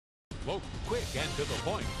Local, quick, and to the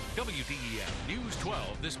point. WDEF News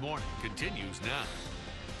 12 this morning continues now.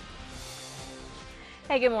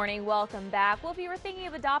 Hey, good morning. Welcome back. Well, if you were thinking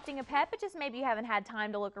of adopting a pet, but just maybe you haven't had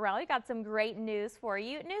time to look around, we got some great news for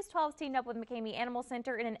you. News 12's teamed up with McKamey Animal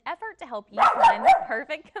Center in an effort to help you find the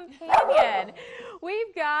perfect companion.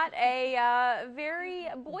 We've got a very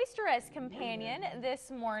boisterous companion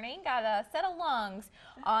this morning. Got a set of lungs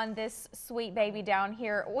on this sweet baby down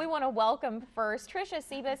here. We want to welcome first Tricia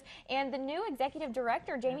Sebas and the new Executive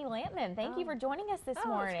Director, Jamie Lampman. Thank you for joining us this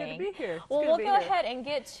morning. It's good to be here. Well, we'll go ahead and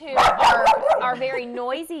get to our very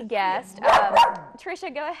noisy guest.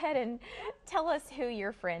 Tricia, go ahead and tell us who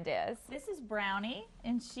your friend is. This is Brownie,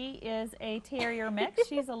 and she is a terrier mix.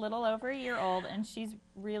 She's a little over a year old, and she's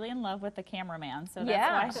really in love with the cameraman, so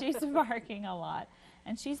that's why she's barking a lot.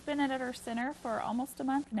 And she's been at our center for almost a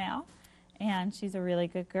month now. And she's a really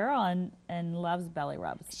good girl and loves belly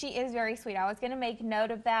rubs. She is very sweet. I was going to make note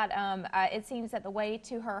of that. It seems that the way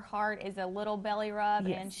to her heart is a little belly rub,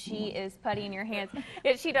 and she is putty in your hands.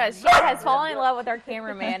 She does. She has fallen in love with our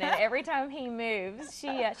cameraman, and every time he moves, she's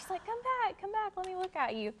like, come back, let me look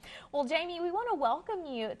at you. Well, Jamie, we want to welcome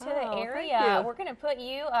you to the area. We're going to put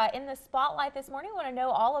you in the spotlight this morning. We want to know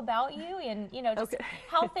all about you and, just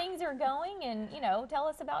how things are going and, tell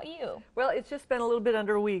us about you. Well, it's just been a little bit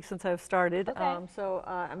under a week since I've started. So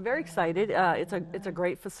I'm very excited. It's a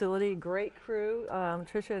great facility, great crew.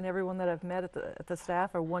 Tricia and everyone that I've met at the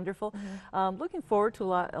staff are wonderful. Looking forward to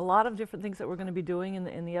a lot of different things that we're going to be doing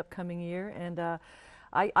in the upcoming year. And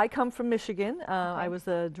I come from Michigan. I was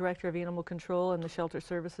the Director of Animal Control and the Shelter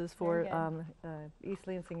Services for East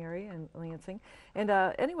Lansing area and Lansing. And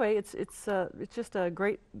anyway, it's just a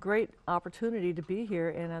great opportunity to be here.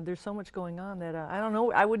 And there's so much going on that I don't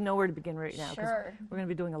know. I wouldn't know where to begin right now. Sure. We're going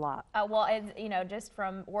to be doing a lot. Well, just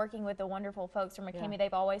from working with the wonderful folks from McKamey,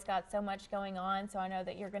 they've always got so much going on. So I know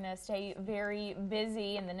that you're going to stay very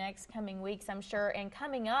busy in the next coming weeks, I'm sure. And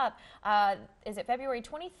coming up, is it February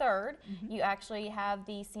 23rd? You actually have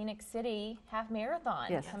the Scenic City Half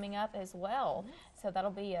Marathon coming up as well. So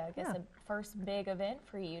that'll be, I guess, a first big event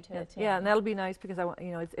for you to attend. Yeah, and that'll be nice because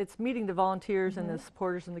it's meeting the volunteers and the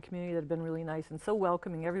supporters in the community that have been really nice and so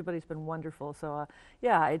welcoming. Everybody's been wonderful. So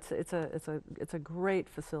it's a great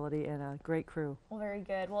facility and a great crew. Well, very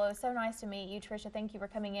good. Well, it was so nice to meet you, Tricia. Thank you for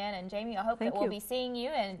coming in, and Jamie, I hope that we'll be seeing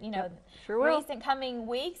you in recent coming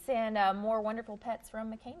weeks and more wonderful pets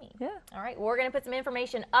from McKamey. Yeah. All right. Well, we're going to put some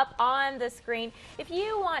information up on the screen. If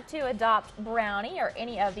you want to adopt Brownie or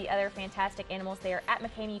any of the other fantastic animals there at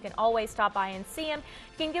McKamey, you can always stop by and see them.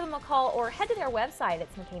 You can give them a call or head to their website.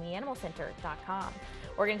 It's McKameyAnimalCenter.com.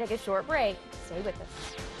 We're going to take a short break. Stay with us.